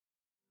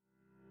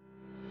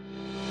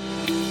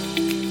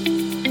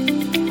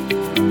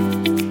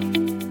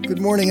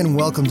morning and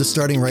welcome to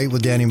Starting Right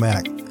with Danny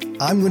Mac.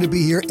 I'm going to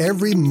be here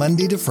every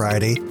Monday to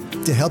Friday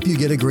to help you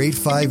get a great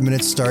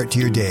 5-minute start to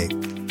your day.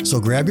 So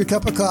grab your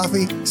cup of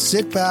coffee,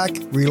 sit back,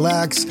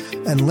 relax,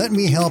 and let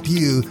me help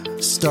you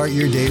start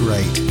your day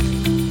right.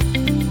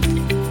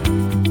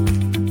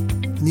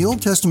 In the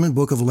Old Testament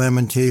book of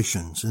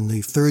Lamentations, in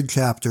the 3rd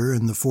chapter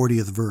and the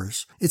 40th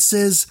verse, it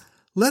says,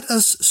 "Let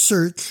us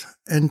search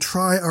and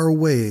try our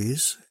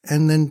ways,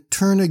 and then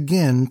turn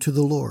again to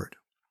the Lord."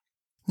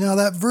 Now,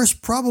 that verse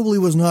probably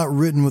was not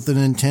written with an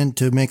intent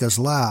to make us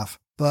laugh,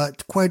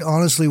 but quite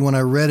honestly, when I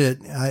read it,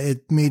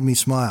 it made me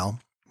smile.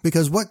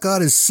 Because what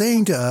God is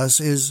saying to us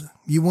is,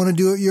 you want to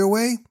do it your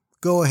way?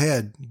 Go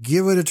ahead,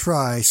 give it a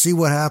try, see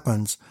what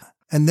happens.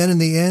 And then in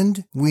the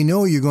end, we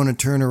know you're going to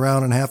turn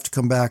around and have to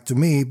come back to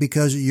me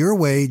because your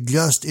way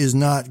just is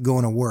not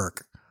going to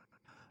work.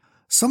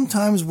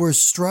 Sometimes we're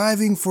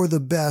striving for the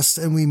best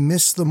and we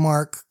miss the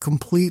mark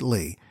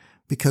completely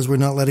because we're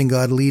not letting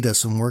God lead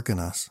us and work in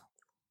us.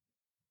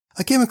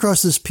 I came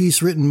across this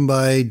piece written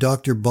by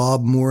Dr.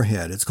 Bob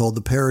Moorhead. It's called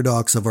The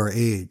Paradox of Our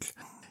Age.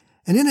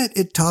 And in it,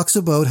 it talks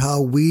about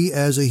how we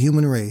as a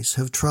human race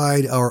have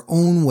tried our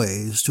own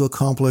ways to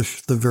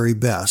accomplish the very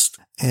best,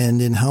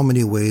 and in how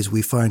many ways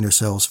we find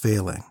ourselves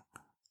failing.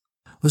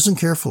 Listen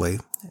carefully,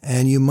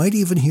 and you might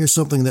even hear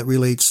something that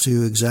relates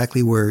to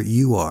exactly where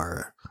you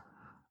are.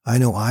 I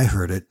know I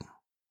heard it.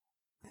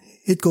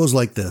 It goes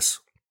like this.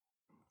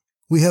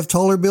 We have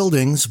taller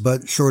buildings,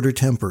 but shorter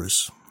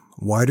tempers.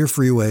 Wider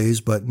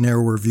freeways, but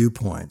narrower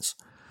viewpoints.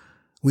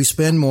 We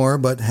spend more,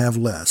 but have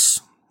less.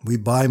 We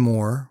buy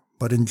more,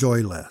 but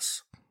enjoy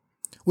less.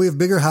 We have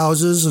bigger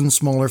houses and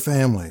smaller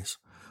families.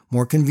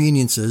 More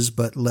conveniences,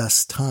 but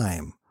less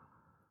time.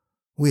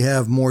 We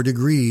have more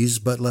degrees,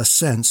 but less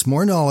sense.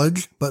 More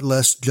knowledge, but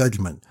less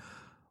judgment.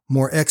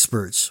 More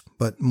experts,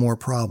 but more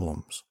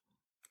problems.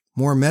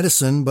 More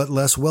medicine, but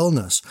less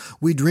wellness.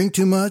 We drink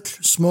too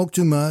much, smoke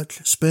too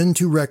much, spend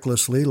too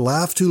recklessly,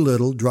 laugh too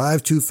little,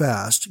 drive too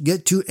fast,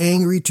 get too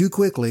angry too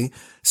quickly,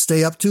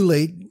 stay up too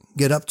late,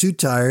 get up too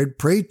tired,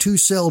 pray too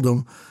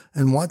seldom,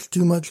 and watch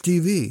too much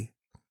TV.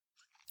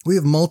 We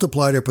have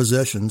multiplied our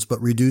possessions,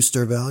 but reduced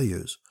our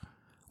values.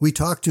 We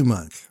talk too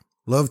much,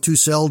 love too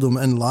seldom,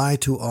 and lie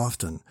too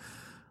often.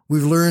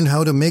 We've learned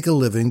how to make a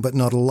living, but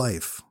not a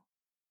life.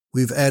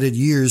 We've added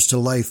years to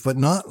life, but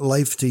not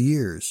life to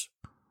years.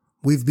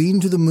 We've been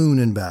to the moon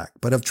and back,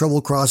 but have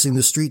trouble crossing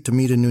the street to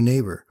meet a new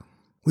neighbor.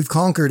 We've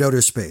conquered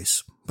outer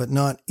space, but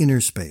not inner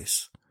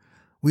space.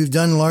 We've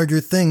done larger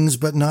things,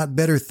 but not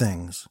better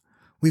things.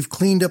 We've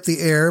cleaned up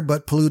the air,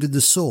 but polluted the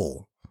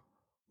soul.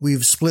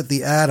 We've split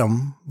the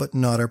atom, but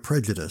not our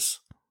prejudice.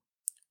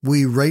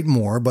 We write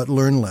more, but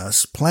learn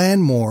less,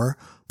 plan more,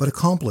 but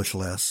accomplish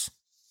less.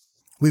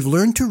 We've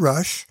learned to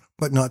rush,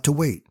 but not to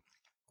wait.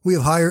 We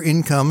have higher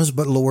incomes,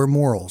 but lower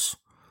morals.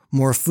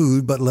 More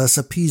food, but less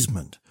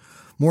appeasement.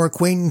 More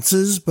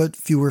acquaintances, but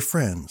fewer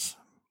friends.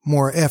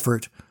 More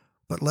effort,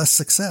 but less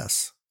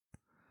success.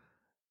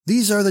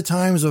 These are the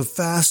times of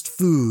fast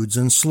foods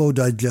and slow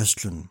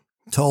digestion,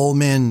 tall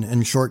men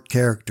and short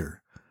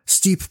character,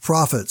 steep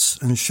profits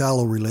and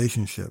shallow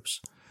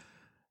relationships.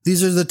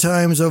 These are the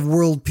times of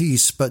world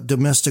peace, but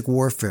domestic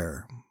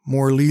warfare,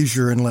 more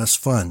leisure and less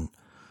fun,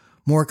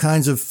 more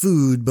kinds of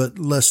food, but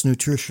less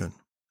nutrition.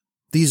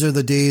 These are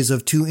the days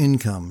of 2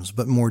 incomes,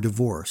 but more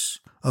divorce,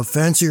 of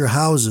fancier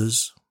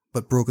houses,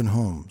 but broken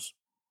homes.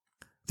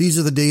 These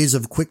are the days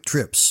of quick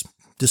trips,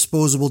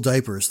 disposable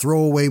diapers,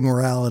 throwaway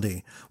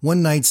morality,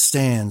 one-night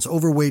stands,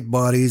 overweight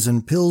bodies,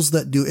 and pills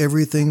that do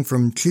everything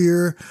from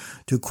cheer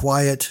to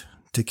quiet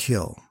to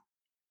kill.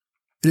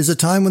 It is a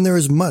time when there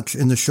is much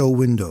in the show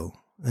window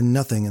and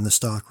nothing in the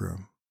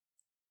stockroom.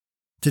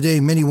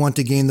 Today, many want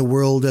to gain the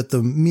world at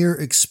the mere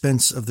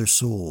expense of their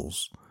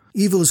souls.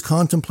 Evil is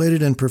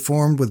contemplated and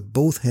performed with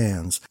both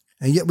hands,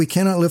 and yet we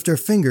cannot lift our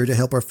finger to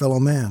help our fellow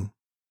man.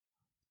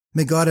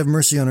 May God have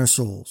mercy on our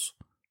souls.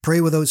 Pray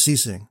without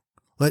ceasing.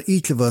 Let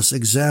each of us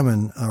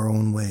examine our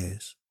own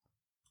ways.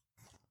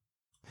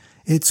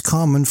 It's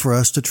common for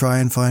us to try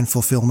and find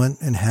fulfillment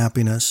and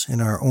happiness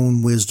in our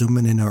own wisdom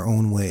and in our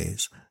own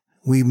ways.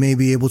 We may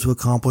be able to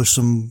accomplish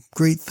some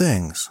great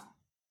things,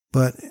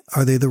 but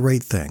are they the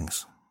right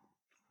things?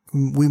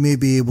 We may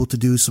be able to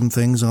do some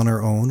things on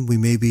our own. We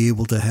may be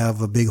able to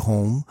have a big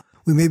home.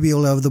 We may be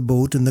able to have the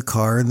boat and the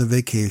car and the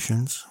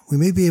vacations. We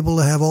may be able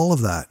to have all of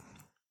that.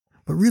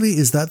 But really,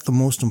 is that the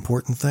most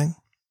important thing?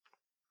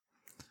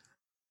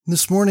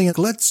 This morning,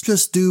 let's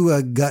just do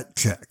a gut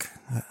check,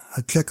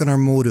 a check on our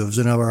motives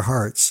and our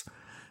hearts,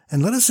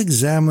 and let us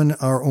examine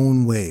our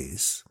own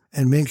ways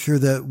and make sure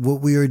that what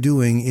we are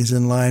doing is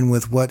in line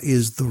with what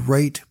is the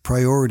right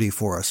priority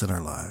for us in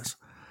our lives.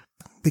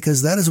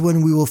 Because that is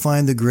when we will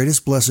find the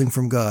greatest blessing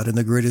from God and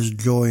the greatest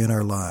joy in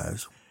our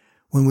lives,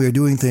 when we are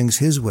doing things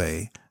His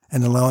way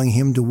and allowing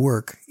Him to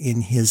work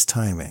in His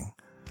timing.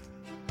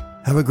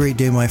 Have a great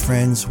day, my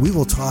friends. We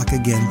will talk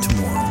again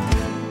tomorrow.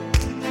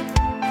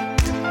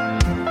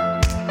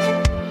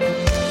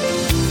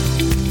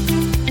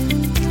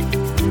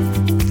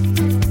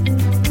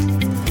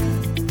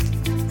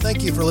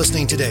 Thank you for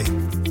listening today.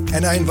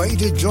 and I invite you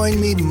to join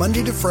me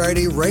Monday to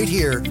Friday right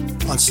here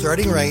on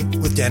Starting Right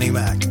with Danny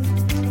Mac.